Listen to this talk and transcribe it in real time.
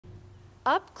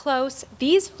Up close,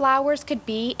 these flowers could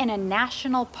be in a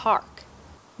national park.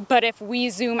 But if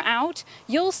we zoom out,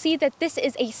 you'll see that this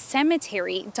is a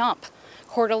cemetery dump.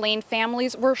 Coeur d'Alene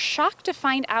families were shocked to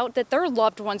find out that their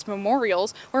loved ones'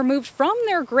 memorials were moved from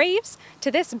their graves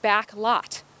to this back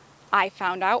lot. I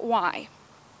found out why.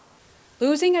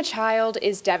 Losing a child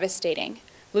is devastating.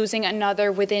 Losing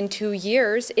another within 2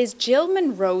 years is Jill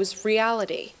Monroe's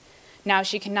reality. Now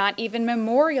she cannot even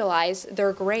memorialize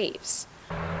their graves.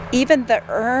 Even the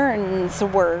urns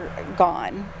were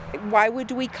gone. Why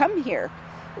would we come here?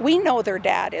 We know their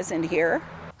dad isn't here.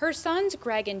 Her sons,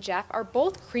 Greg and Jeff, are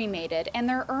both cremated and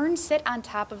their urns sit on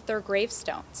top of their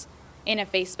gravestones. In a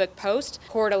Facebook post,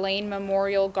 Coeur d'Alene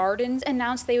Memorial Gardens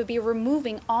announced they would be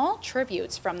removing all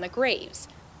tributes from the graves.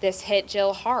 This hit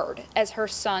Jill hard, as her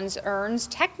sons' urns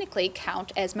technically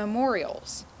count as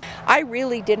memorials. I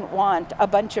really didn't want a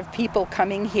bunch of people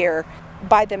coming here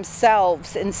by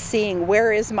themselves and seeing,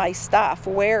 where is my stuff,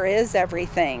 where is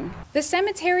everything? The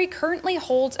cemetery currently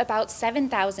holds about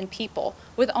 7,000 people,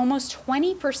 with almost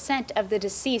 20% of the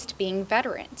deceased being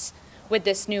veterans. With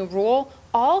this new rule,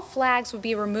 all flags would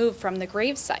be removed from the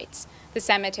grave sites. The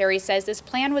cemetery says this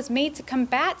plan was made to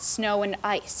combat snow and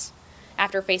ice.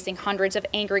 After facing hundreds of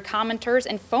angry commenters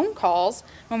and phone calls,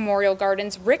 Memorial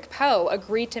Gardens' Rick Poe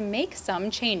agreed to make some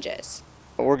changes.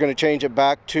 We're going to change it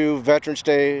back to Veterans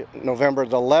Day, November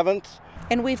the 11th.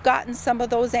 And we've gotten some of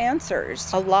those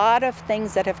answers. A lot of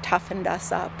things that have toughened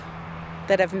us up,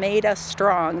 that have made us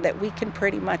strong, that we can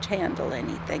pretty much handle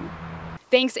anything.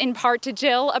 Thanks in part to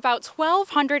Jill, about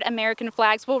 1,200 American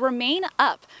flags will remain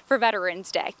up for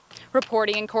Veterans Day.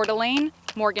 Reporting in Coeur d'Alene,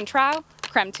 Morgan Trow,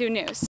 KREM 2 News.